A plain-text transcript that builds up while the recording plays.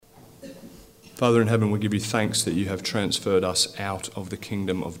Father in heaven, we give you thanks that you have transferred us out of the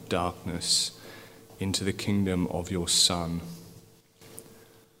kingdom of darkness into the kingdom of your Son.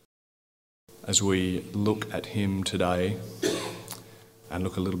 As we look at him today and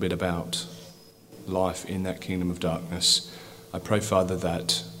look a little bit about life in that kingdom of darkness, I pray, Father,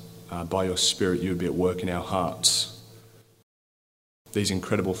 that by your Spirit you would be at work in our hearts. These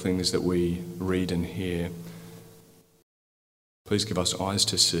incredible things that we read and hear, please give us eyes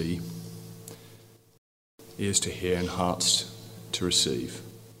to see, ears to hear and hearts to receive.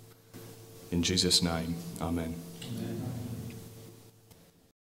 In Jesus' name, amen.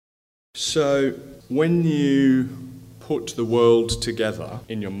 So, when you put the world together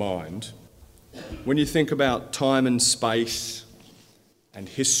in your mind, when you think about time and space and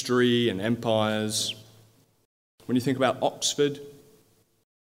history and empires, when you think about Oxford,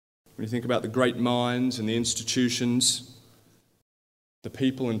 when you think about the great minds and the institutions, the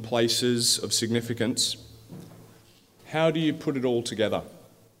people and places of significance, how do you put it all together?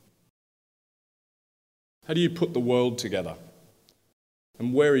 How do you put the world together?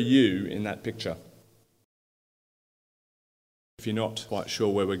 And where are you in that picture? If you're not quite sure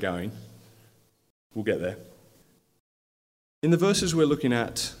where we're going, we'll get there. In the verses we're looking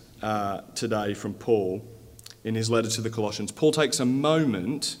at today from Paul, in his letter to the Colossians, Paul takes a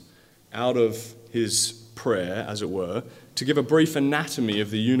moment out of his prayer, as it were, to give a brief anatomy of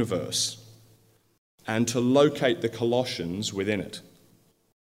the universe and to locate the Colossians within it.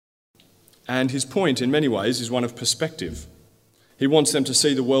 And his point, in many ways, is one of perspective. He wants them to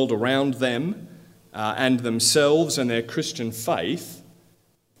see the world around them and themselves and their Christian faith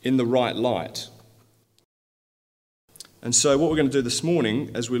in the right light. And so what we're going to do this morning,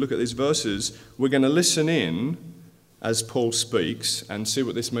 as we look at these verses, we're going to listen in as Paul speaks and see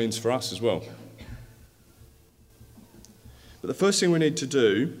what this means for us as well. But the first thing we need to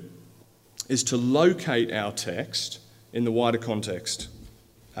do is to locate our text in the wider context,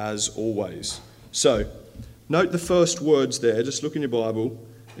 as always. So, note the first words there, just look in your Bible,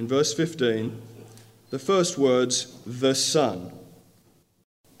 in verse 15, the first words, the Son.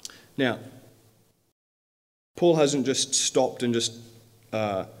 Now, Paul hasn't just stopped and just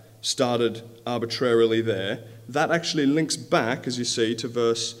started arbitrarily there. That actually links back, as you see,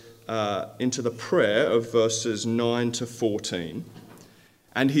 to into the prayer of verses 9 to 14.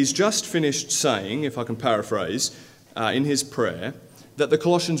 And he's just finished saying, if I can paraphrase, in his prayer, that the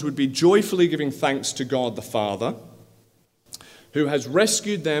Colossians would be joyfully giving thanks to God the Father, who has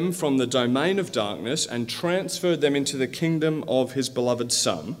rescued them from the domain of darkness and transferred them into the kingdom of his beloved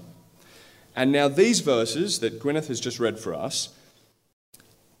Son. And now these verses that Gwyneth has just read for us,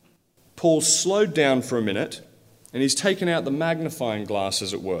 Paul slowed down for a minute, and he's taken out the magnifying glass,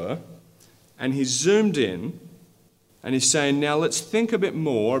 as it were, and he's zoomed in, and he's saying, now let's think a bit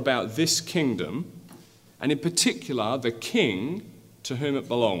more about this kingdom, and in particular, the king to whom it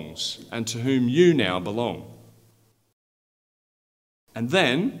belongs, and to whom you now belong. And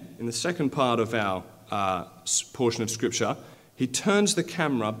then, in the second part of our portion of Scripture, he turns the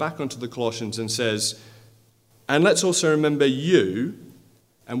camera back onto the Colossians and says, and let's also remember you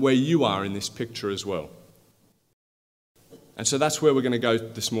and where you are in this picture as well. And so that's where we're going to go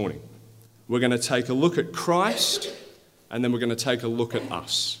this morning. We're going to take a look at Christ, and then we're going to take a look at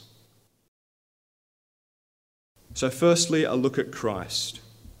us. So firstly, a look at Christ.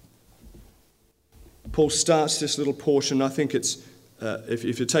 Paul starts this little portion. I think it's,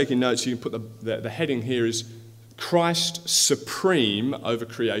 if you're taking notes, you can put the heading here is Christ supreme over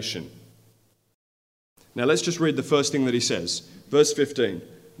creation. Now let's just read the first thing that he says. Verse 15.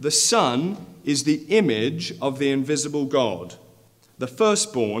 The Son is the image of the invisible God, the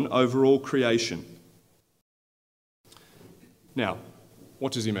firstborn over all creation. Now,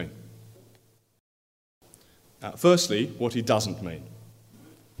 what does he mean? Firstly, what he doesn't mean.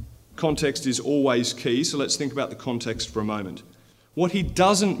 Context is always key, so let's think about the context for a moment. What he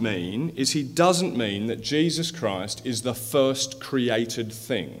doesn't mean is he doesn't mean that Jesus Christ is the first created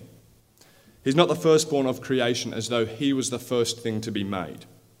thing. He's not the firstborn of creation as though he was the first thing to be made.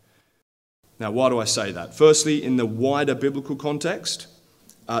 Now, why do I say that? Firstly, in the wider biblical context,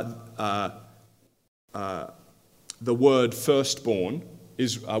 the word firstborn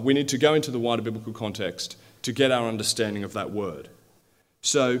is, we need to go into the wider biblical context to get our understanding of that word.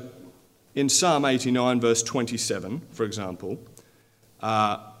 So, in Psalm 89, verse 27, for example,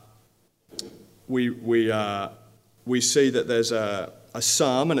 we see that there's a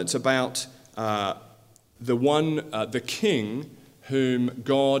psalm, and it's about the king whom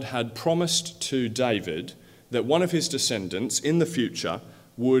God had promised to David that one of his descendants in the future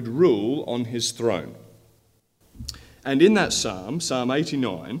would rule on his throne. And in that psalm, Psalm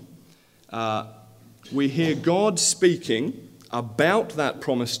 89, we hear God speaking about that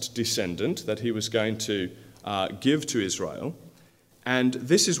promised descendant that he was going to give to Israel. And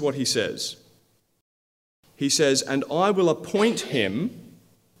this is what he says. He says, "And I will appoint him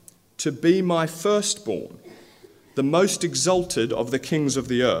to be my firstborn, the most exalted of the kings of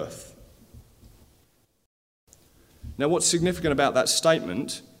the earth." Now, what's significant about that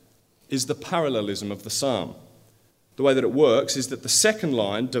statement is the parallelism of the psalm. The way that it works is that the second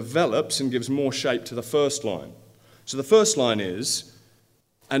line develops and gives more shape to the first line. So the first line is,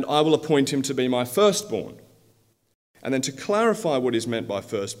 "And I will appoint him to be my firstborn." And then to clarify what is meant by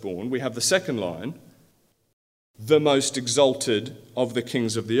firstborn, we have the second line, "the most exalted of the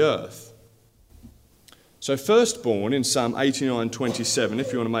kings of the earth." So firstborn in Psalm 89:27,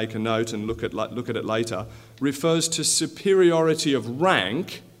 if you want to make a note and look at it later, refers to superiority of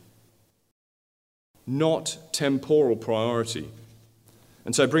rank, not temporal priority.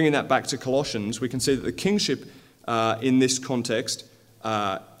 And so bringing that back to Colossians, we can see that the kingship in this context,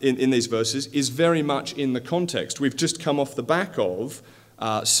 in these verses, is very much in the context. We've just come off the back of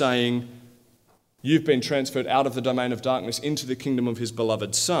saying, you've been transferred out of the domain of darkness into the kingdom of his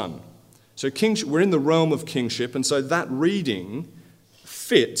beloved Son. So kingship, we're in the realm of kingship, and so that reading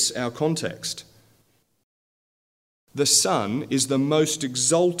fits our context. The Son is the most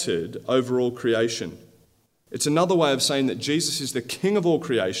exalted over all creation. It's another way of saying that Jesus is the King of all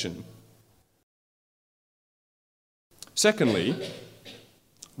creation. Secondly,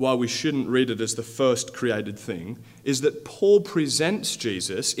 why we shouldn't read it as the first created thing, is that Paul presents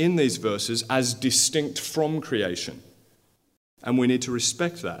Jesus in these verses as distinct from creation. And we need to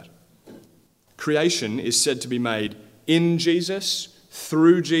respect that. Creation is said to be made in Jesus,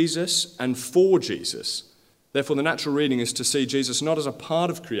 through Jesus, and for Jesus. Therefore, the natural reading is to see Jesus not as a part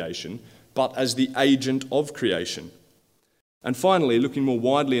of creation, but as the agent of creation. And finally, looking more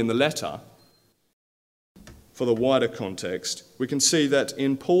widely in the letter, for the wider context, we can see that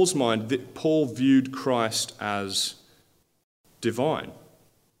in Paul's mind, that Paul viewed Christ as divine.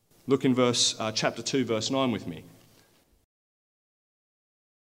 Look in chapter 2, verse 9 with me.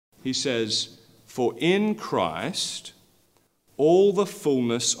 He says, "For in Christ all the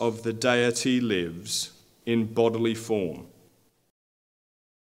fullness of the deity lives in bodily form."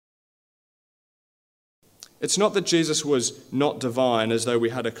 It's not that Jesus was not divine as though we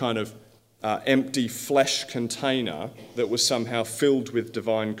had a kind of empty flesh container that was somehow filled with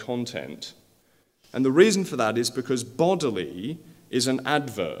divine content. And the reason for that is because bodily is an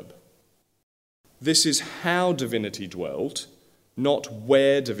adverb. This is how divinity dwelt, not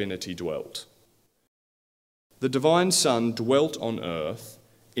where divinity dwelt. The divine Son dwelt on earth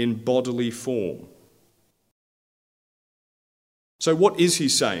in bodily form. So what is he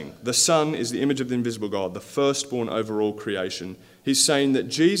saying? The Son is the image of the invisible God, the firstborn over all creation. He's saying that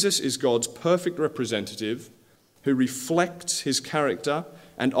Jesus is God's perfect representative who reflects his character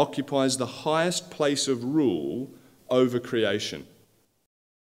and occupies the highest place of rule over creation.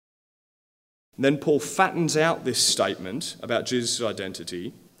 And then Paul fattens out this statement about Jesus'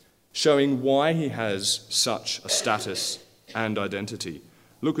 identity, showing why he has such a status and identity.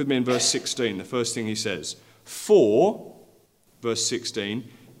 Look with me in verse 16, the first thing he says. "For," verse 16,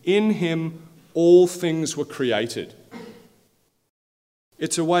 "in him all things were created."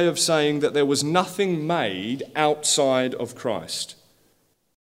 It's a way of saying that there was nothing made outside of Christ.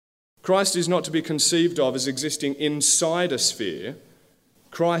 Christ is not to be conceived of as existing inside a sphere.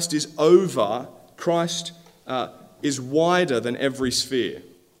 Christ is over, Christ is wider than every sphere.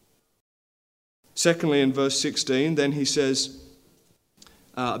 Secondly, in verse 16, then he says,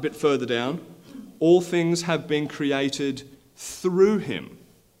 a bit further down, "All things have been created through him."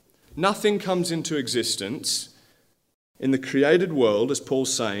 Nothing comes into existence in the created world, as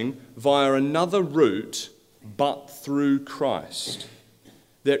Paul's saying, via another route but through Christ.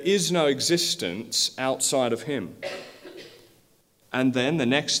 There is no existence outside of him. And then the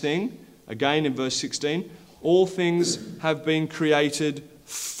next thing, again in verse 16, "All things have been created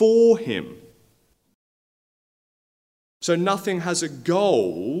for him." So nothing has a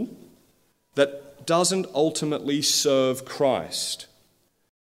goal that doesn't ultimately serve Christ.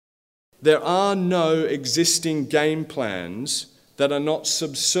 There are no existing game plans that are not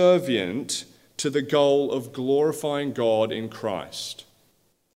subservient to the goal of glorifying God in Christ.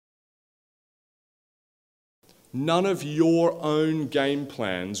 None of your own game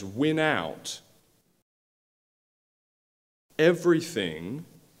plans win out. Everything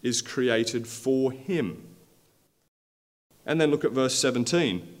is created for him. And then look at verse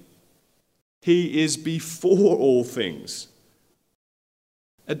 17. "He is before all things."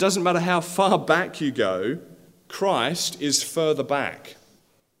 It doesn't matter how far back you go, Christ is further back.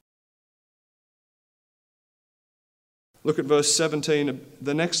 Look at verse 17,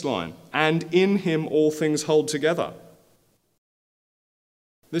 the next line. And in him all things hold together.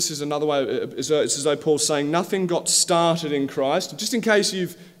 This is another way, it's as though Paul's saying nothing got started in Christ. Just in case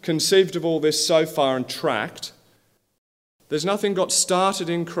you've conceived of all this so far and tracked, there's nothing got started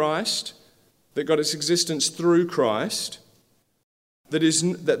in Christ that got its existence through Christ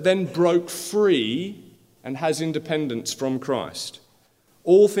that then broke free and has independence from Christ.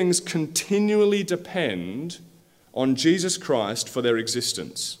 All things continually depend on Jesus Christ for their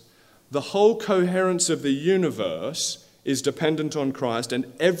existence. The whole coherence of the universe is dependent on Christ, and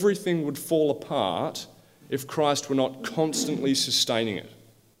everything would fall apart if Christ were not constantly sustaining it.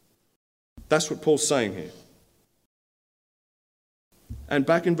 That's what Paul's saying here. And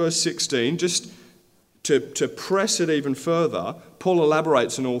back in verse 16, just to press it even further, Paul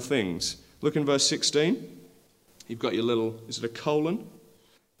elaborates on all things. Look in verse 16. You've got your little, is it a colon?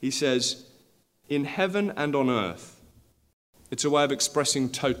 He says, in heaven and on earth. It's a way of expressing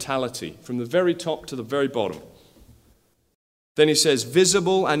totality, from the very top to the very bottom. Then he says,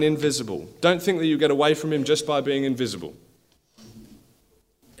 visible and invisible. Don't think that you get away from him just by being invisible.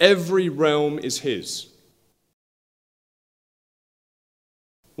 Every realm is his.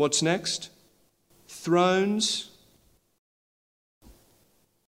 What's next? Thrones,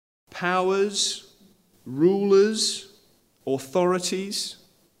 powers, rulers, authorities.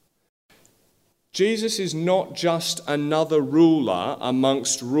 Jesus is not just another ruler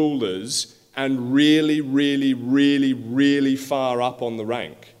amongst rulers and really, really, really, really far up on the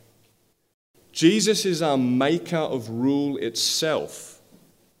rank. Jesus is our maker of rule itself.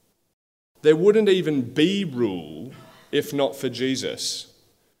 There wouldn't even be rule if not for Jesus.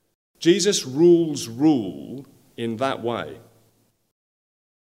 Jesus rules rule in that way.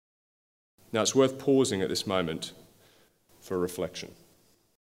 Now, it's worth pausing at this moment for reflection.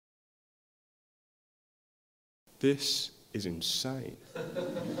 This is insane.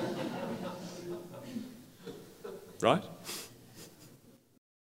 Right?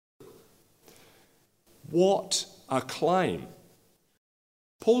 What a claim.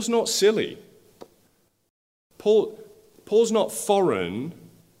 Paul's not silly. Paul's not foreign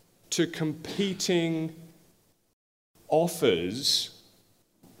to competing offers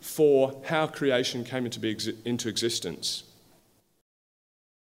for how creation came into existence.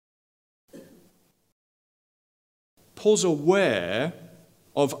 Paul's aware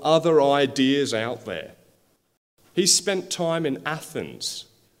of other ideas out there. He's spent time in Athens.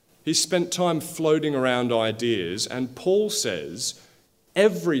 He's spent time floating around ideas, and Paul says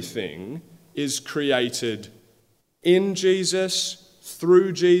everything is created in Jesus,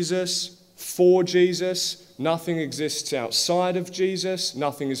 through Jesus, for Jesus. Nothing exists outside of Jesus.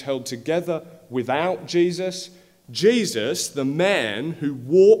 Nothing is held together without Jesus. Jesus, the man who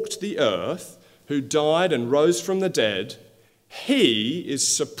walked the earth, who died and rose from the dead, he is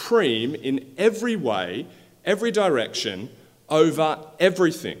supreme in every way, every direction, over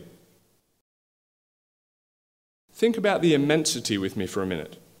everything. Think about the immensity with me for a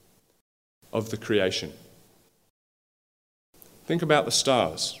minute of the creation. Think about the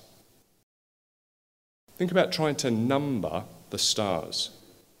stars. Think about trying to number the stars.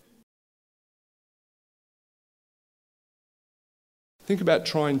 Think about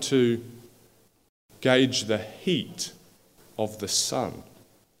trying to gauge the heat of the sun.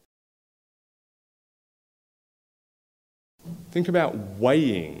 Think about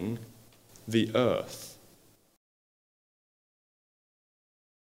weighing the earth.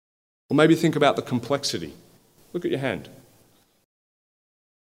 Or maybe think about the complexity. Look at your hand.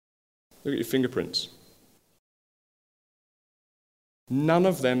 Look at your fingerprints. None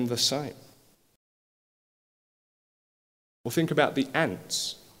of them the same. Or think about the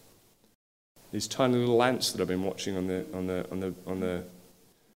ants. These tiny little ants that I've been watching on the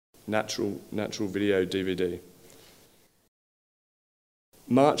natural video DVD.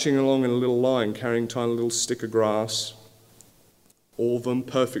 Marching along in a little line, carrying a tiny little stick of grass. All of them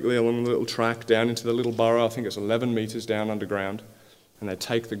perfectly along the little track down into the little burrow. I think it's 11 metres down underground. And they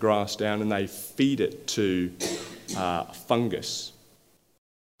take the grass down and they feed it to fungus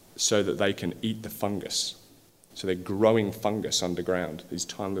so that they can eat the fungus. So they're growing fungus underground, these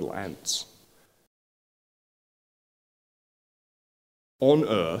tiny little ants. On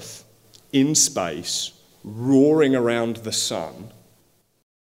Earth, in space, roaring around the sun,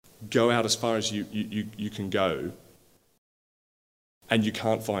 go out as far as you can go, and you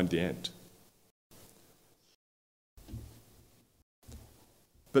can't find the end.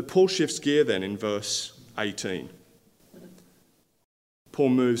 But Paul shifts gear then in verse 18. Paul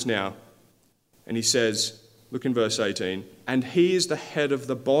moves now, and he says, look in verse 18, and he is the head of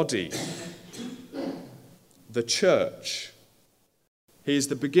the body, the church. He is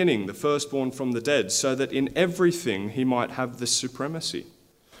the beginning, the firstborn from the dead, so that in everything he might have the supremacy.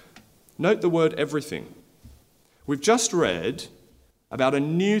 Note the word everything. We've just read about a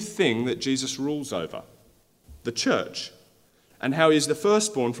new thing that Jesus rules over, the church, and how he is the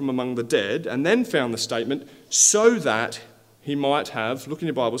firstborn from among the dead, and then found the statement, so that he might have, look in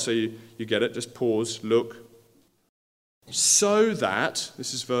your Bible so you get it, just pause, look. So that,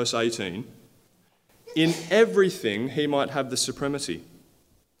 this is verse 18, in everything he might have the supremacy.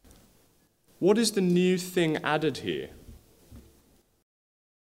 What is the new thing added here?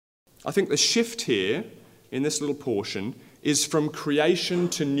 I think the shift here, in this little portion, is from creation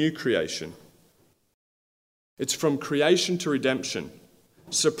to new creation. It's from creation to redemption.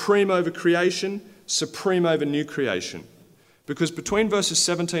 Supreme over creation, supreme over new creation. Because between verses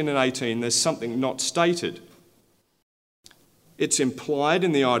 17 and 18, there's something not stated. It's implied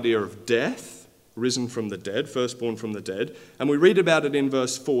in the idea of death, risen from the dead, firstborn from the dead. And we read about it in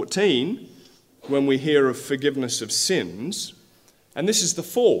verse 14 when we hear of forgiveness of sins. And this is the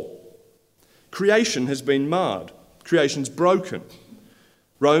fall. Creation has been marred. Creation's broken.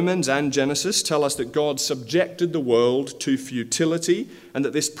 Romans and Genesis tell us that God subjected the world to futility and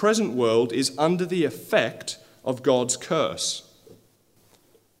that this present world is under the effect of God's curse.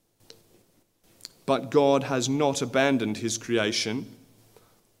 But God has not abandoned his creation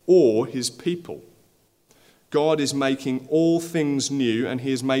or his people. God is making all things new, and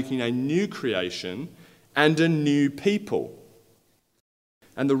he is making a new creation and a new people.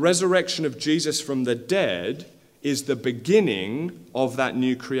 And the resurrection of Jesus from the dead is the beginning of that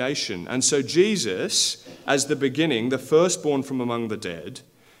new creation. And so Jesus, as the beginning, the firstborn from among the dead,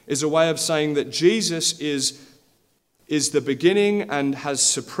 is a way of saying that Jesus is the beginning and has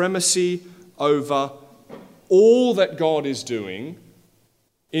supremacy over all that God is doing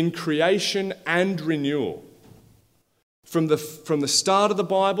in creation and renewal. From the start of the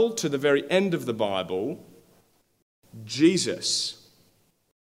Bible to the very end of the Bible, Jesus.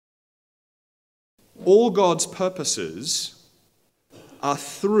 All God's purposes are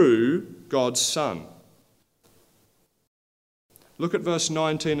through God's Son. Look at verse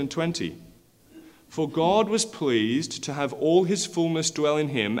 19 and 20. For God was pleased to have all his fullness dwell in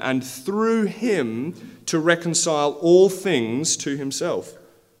him, and through him to reconcile all things to himself,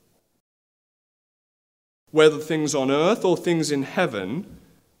 whether things on earth or things in heaven,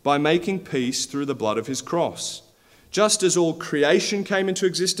 by making peace through the blood of his cross. Just as all creation came into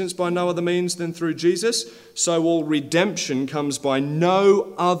existence by no other means than through Jesus, so all redemption comes by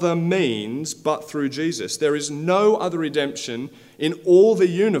no other means but through Jesus. There is no other redemption in all the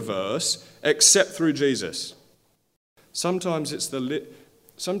universe except through Jesus. Sometimes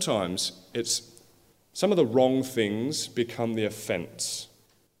some of the wrong things become the offence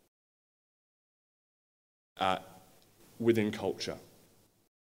within culture.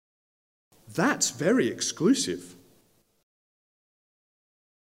 That's very exclusive.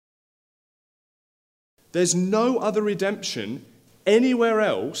 There's no other redemption anywhere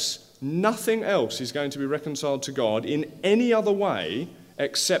else. Nothing else is going to be reconciled to God in any other way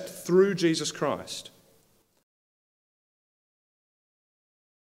except through Jesus Christ.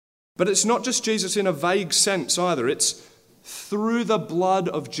 But it's not just Jesus in a vague sense either. It's through the blood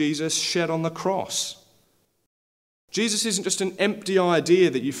of Jesus shed on the cross. Jesus isn't just an empty idea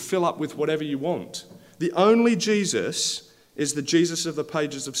that you fill up with whatever you want. The only Jesus is the Jesus of the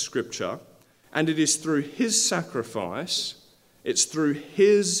pages of Scripture, and it is through his sacrifice, it's through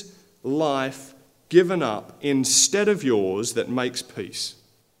his life given up instead of yours that makes peace.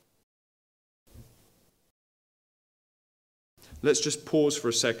 Let's just pause for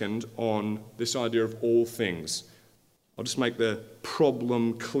a second on this idea of all things. I'll just make the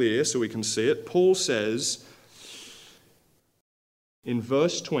problem clear so we can see it. Paul says in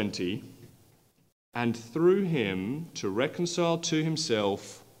verse 20, and through him to reconcile to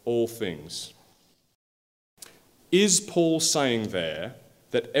himself all things. Is Paul saying there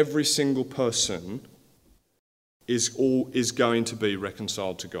that every single person is going to be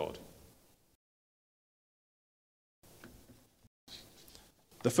reconciled to God?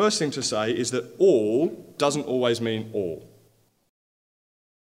 The first thing to say is that all doesn't always mean all.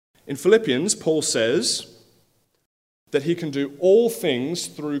 In Philippians, Paul says that he can do all things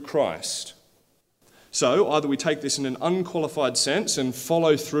through Christ. So either we take this in an unqualified sense and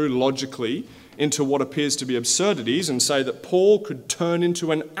follow through logically into what appears to be absurdities and say that Paul could turn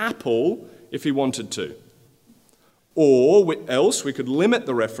into an apple if he wanted to. Or else we could limit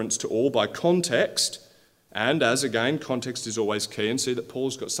the reference to all by context, and as again, context is always key, and see that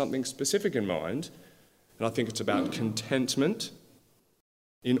Paul's got something specific in mind, and I think it's about contentment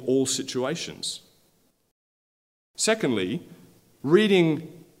in all situations. Secondly,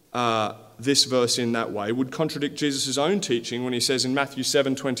 reading this verse in that way would contradict Jesus' own teaching when he says in Matthew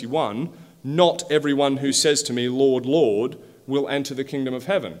 7:21, "Not everyone who says to me, 'Lord, Lord,' will enter the kingdom of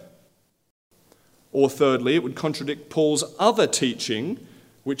heaven." Or thirdly, it would contradict Paul's other teaching,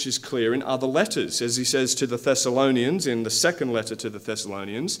 which is clear in other letters, as he says to the Thessalonians in the second letter to the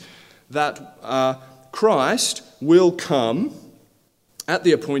Thessalonians, that Christ will come at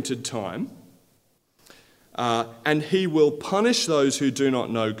the appointed time, and he will punish those who do not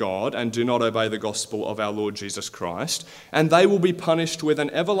know God and do not obey the gospel of our Lord Jesus Christ, and they will be punished with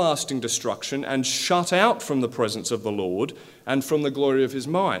an everlasting destruction and shut out from the presence of the Lord and from the glory of his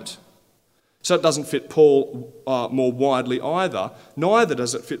might. So it doesn't fit Paul more widely either. Neither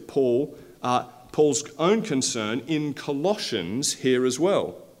does it fit Paul's own concern in Colossians here as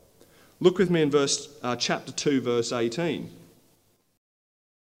well. Look with me in chapter 2, verse 18.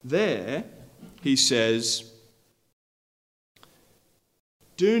 There he says,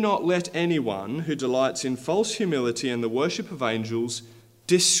 "Do not let anyone who delights in false humility and the worship of angels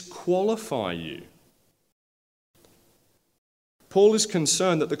disqualify you." Paul is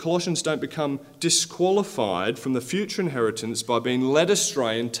concerned that the Colossians don't become disqualified from the future inheritance by being led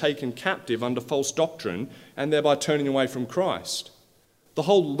astray and taken captive under false doctrine and thereby turning away from Christ. The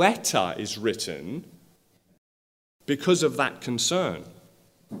whole letter is written because of that concern.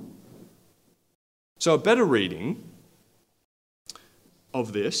 So a better reading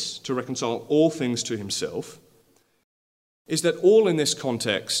of this, to reconcile all things to himself, is that all in this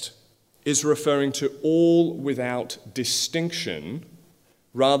context is referring to all without distinction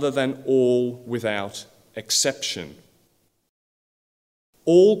rather than all without exception.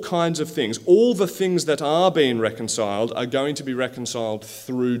 All kinds of things, all the things that are being reconciled are going to be reconciled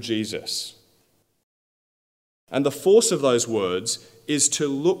through Jesus. And the force of those words is to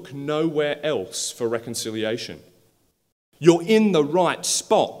look nowhere else for reconciliation. You're in the right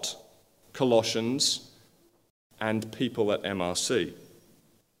spot, Colossians and people at MRC.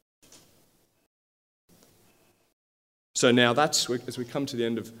 So now that's, as we come to the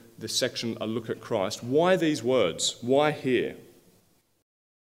end of this section, a look at Christ. Why these words? Why here?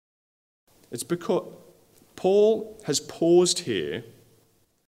 It's because Paul has paused here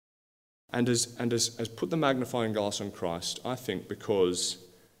and has put the magnifying glass on Christ, I think, because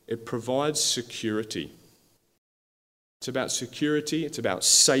it provides security. It's about security, it's about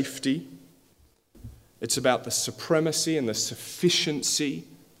safety, it's about the supremacy and the sufficiency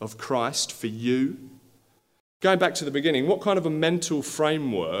of Christ for you. Going back to the beginning, what kind of a mental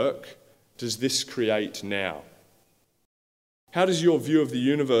framework does this create now? How does your view of the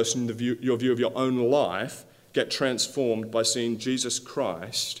universe and your view of your own life get transformed by seeing Jesus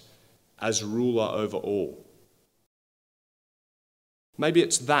Christ as ruler over all? Maybe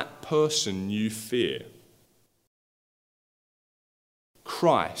it's that person you fear.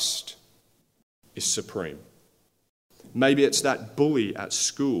 Christ is supreme. Maybe it's that bully at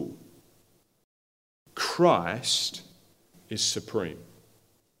school. Christ is supreme.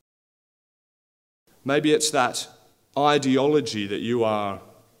 Maybe it's that ideology that you are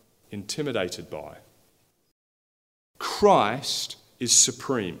intimidated by. Christ is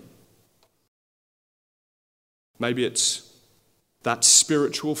supreme. Maybe it's that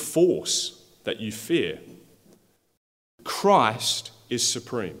spiritual force that you fear. Christ is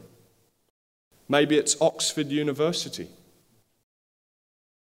supreme. Maybe it's Oxford University.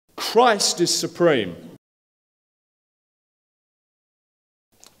 Christ is supreme.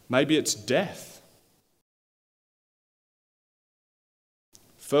 Maybe it's death.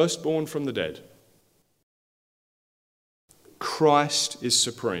 Firstborn from the dead. Christ is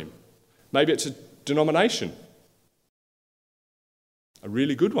supreme. Maybe it's a denomination. A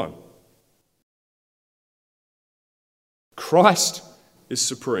really good one. Christ is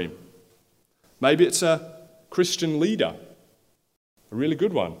supreme. Maybe it's a Christian leader. A really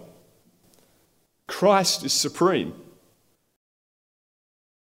good one. Christ is supreme.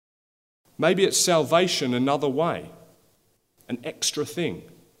 Maybe it's salvation another way, an extra thing.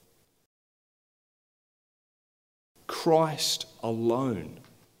 Christ alone,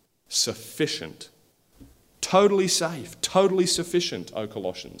 sufficient, totally safe, totally sufficient, O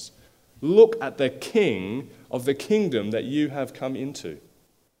Colossians. Look at the King of the kingdom that you have come into.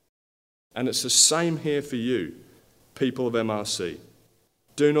 And it's the same here for you, people of MRC.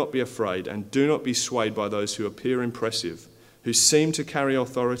 Do not be afraid and do not be swayed by those who appear impressive, who seem to carry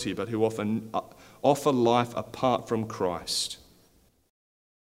authority but who offer life apart from Christ.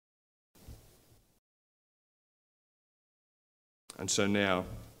 And so now,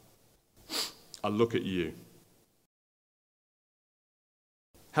 I look at you.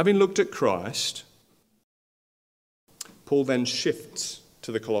 Having looked at Christ, Paul then shifts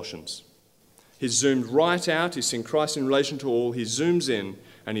to the Colossians. He's zoomed right out, he's seen Christ in relation to all, he zooms in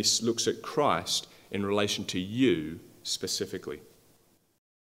and he looks at Christ in relation to you specifically.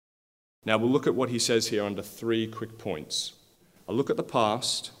 Now we'll look at what he says here under 3 quick points. A look at the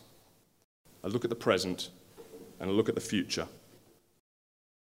past, a look at the present, and a look at the future.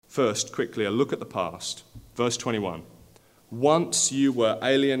 First, quickly, a look at the past. Verse 21. Once you were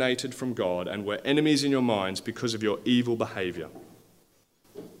alienated from God and were enemies in your minds because of your evil behaviour.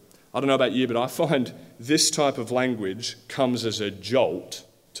 I don't know about you, but I find this type of language comes as a jolt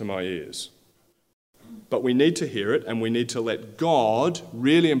to my ears. But we need to hear it, and we need to let God,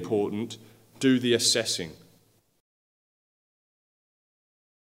 really important, do the assessing.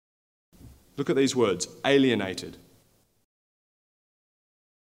 Look at these words, alienated.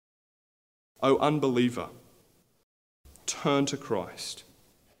 O unbeliever, turn to Christ.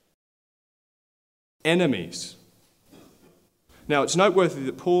 Enemies. Now, it's noteworthy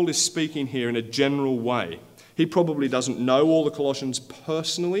that Paul is speaking here in a general way. He probably doesn't know all the Colossians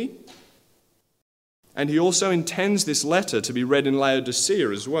personally, and he also intends this letter to be read in Laodicea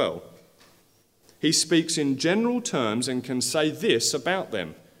as well. He speaks in general terms and can say this about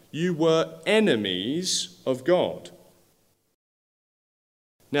them: you were enemies of God.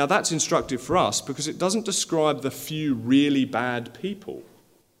 Now that's instructive for us because it doesn't describe the few really bad people.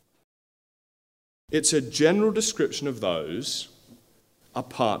 It's a general description of those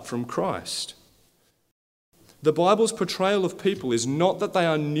apart from Christ. The Bible's portrayal of people is not that they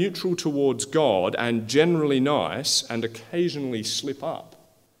are neutral towards God and generally nice and occasionally slip up,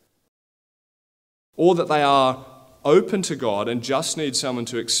 or that they are open to God and just need someone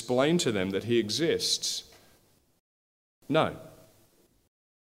to explain to them that he exists. No.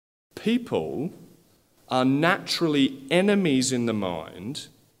 People are naturally enemies in the mind,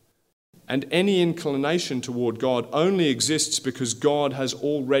 and any inclination toward God only exists because God has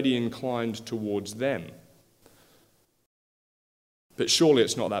already inclined towards them. But surely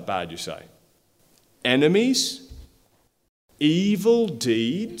it's not that bad, you say. Enemies? Evil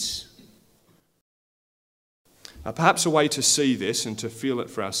deeds? Now, perhaps a way to see this and to feel it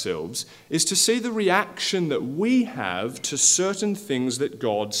for ourselves is to see the reaction that we have to certain things that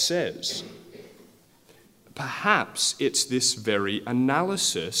God says. Perhaps it's this very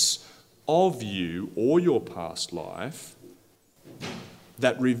analysis of you or your past life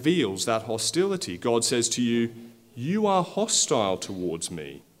that reveals that hostility. God says to you, you are hostile towards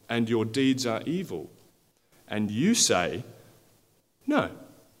me and your deeds are evil. And you say, no.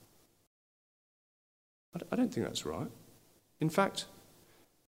 I don't think that's right. In fact,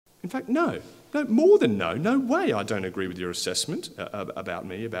 no. No, more than no. No way I don't agree with your assessment about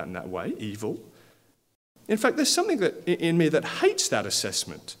me, about in that way, evil. In fact, there's something that in me that hates that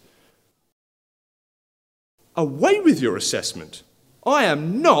assessment. Away with your assessment. I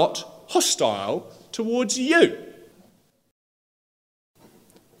am not hostile towards you.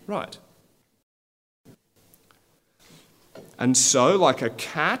 Right. And so, like a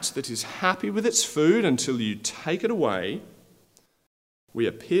cat that is happy with its food until you take it away, we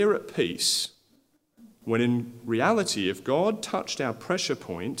appear at peace when in reality, if God touched our pressure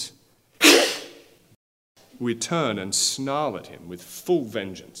point, we turn and snarl at him with full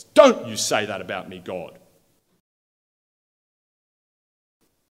vengeance. Don't you say that about me, God.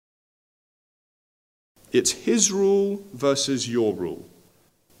 It's his rule versus your rule.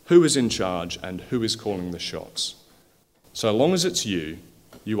 Who is in charge and who is calling the shots? So long as it's you,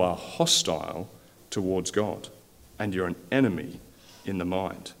 you are hostile towards God, and you're an enemy in the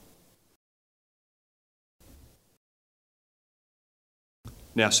mind.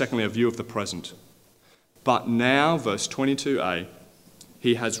 Now, secondly, a view of the present. But now, verse 22a,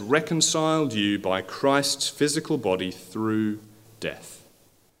 he has reconciled you by Christ's physical body through death.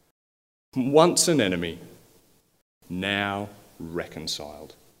 Once an enemy, now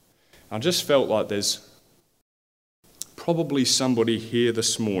reconciled. I just felt like there's probably somebody here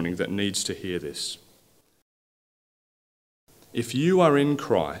this morning that needs to hear this. If you are in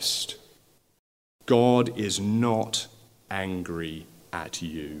Christ, God is not angry at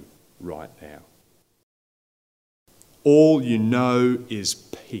you right now. All you know is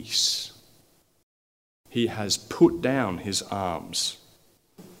peace. He has put down his arms.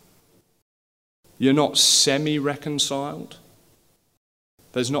 You're not semi-reconciled.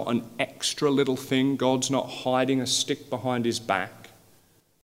 There's not an extra little thing. God's not hiding a stick behind his back.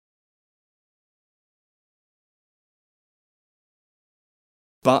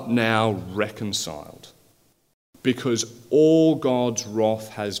 But now reconciled. Because all God's wrath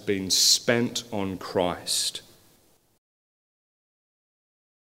has been spent on Christ.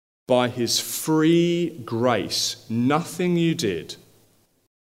 by his free grace, nothing you did.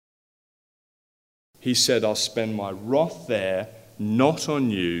 He said, I'll spend my wrath there, not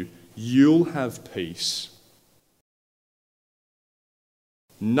on you. You'll have peace.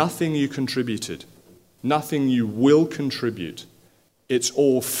 Nothing you contributed, nothing you will contribute. It's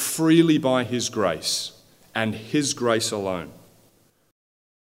all freely by his grace and his grace alone.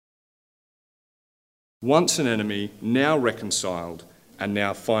 Once an enemy, now reconciled, and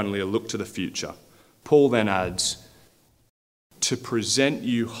now finally a look to the future. Paul then adds, to present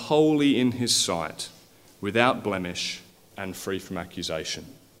you wholly in his sight, without blemish and free from accusation.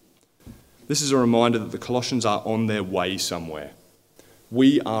 This is a reminder that the Colossians are on their way somewhere.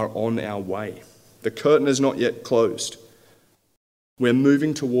 We are on our way. The curtain is not yet closed. We're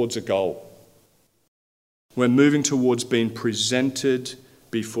moving towards a goal. We're moving towards being presented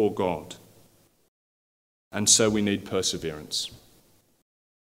before God. And so we need perseverance.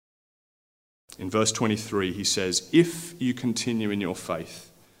 In verse 23, he says, if you continue in your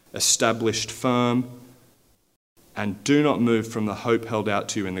faith, established firm, and do not move from the hope held out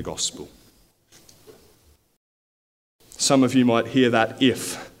to you in the gospel. Some of you might hear that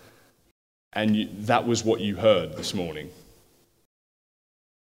if, and that was what you heard this morning.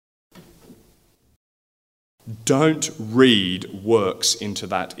 Don't read works into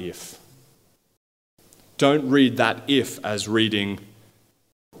that if. Don't read that if as reading,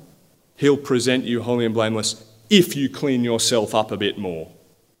 he'll present you holy and blameless if you clean yourself up a bit more.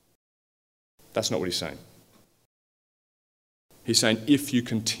 That's not what he's saying. He's saying if you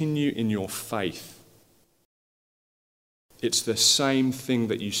continue in your faith, it's the same thing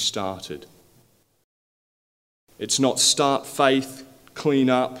that you started. It's not start faith, clean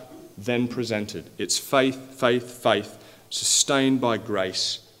up, then presented. It's faith, faith, faith, sustained by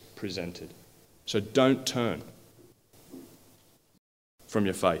grace, presented. So don't turn from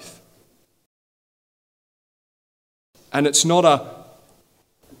your faith. And it's not a,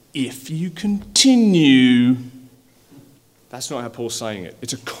 if you continue. That's not how Paul's saying it.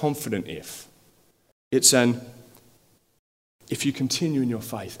 It's a confident if. It's an, if you continue in your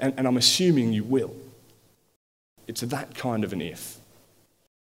faith, and I'm assuming you will. It's that kind of an if.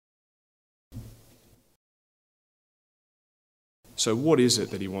 So what is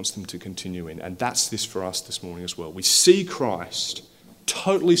it that he wants them to continue in? And that's this for us this morning as well. We see Christ,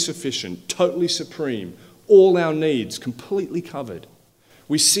 totally sufficient, totally supreme, all our needs completely covered.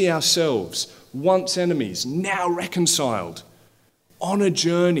 We see ourselves, once enemies, now reconciled, on a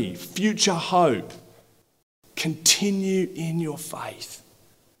journey, future hope. Continue in your faith.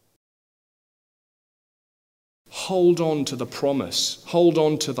 Hold on to the promise. Hold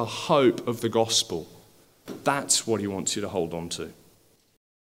on to the hope of the gospel. That's what he wants you to hold on to.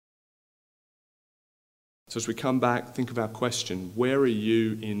 So as we come back, think of our question, where are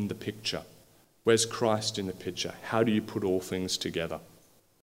you in the picture? Where's Christ in the picture? How do you put all things together?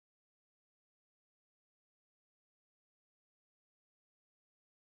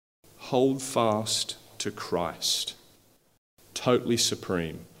 Hold fast to Christ, totally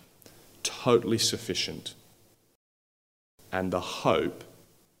supreme, totally sufficient, and the hope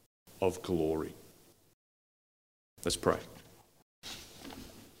of glory. Let's pray.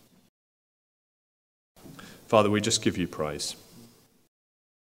 Father, we just give you praise.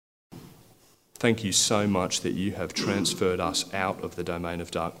 Thank you so much that you have transferred us out of the domain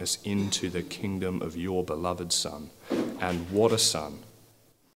of darkness into the kingdom of your beloved Son. And what a Son.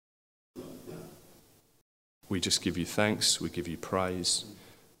 We just give you thanks, we give you praise.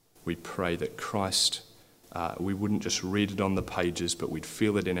 We pray that Christ, we wouldn't just read it on the pages, but we'd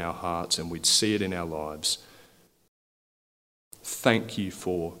feel it in our hearts and we'd see it in our lives. Thank you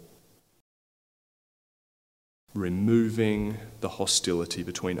for removing the hostility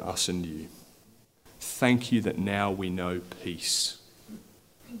between us and you. Thank you that now we know peace.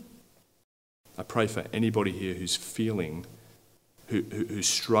 I pray for anybody here who's feeling, who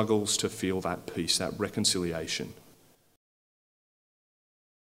struggles to feel that peace, that reconciliation,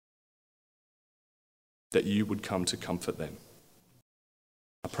 that you would come to comfort them.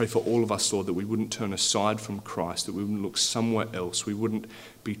 I pray for all of us, Lord, that we wouldn't turn aside from Christ, that we wouldn't look somewhere else, we wouldn't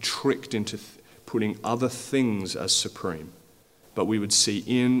be tricked into putting other things as supreme, but we would see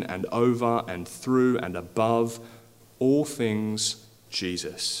in and over and through and above all things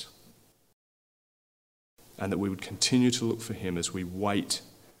Jesus. And that we would continue to look for him as we wait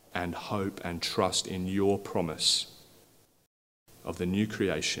and hope and trust in your promise of the new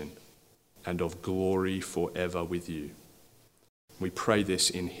creation and of glory forever with you. We pray this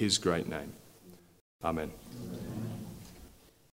in his great name. Amen.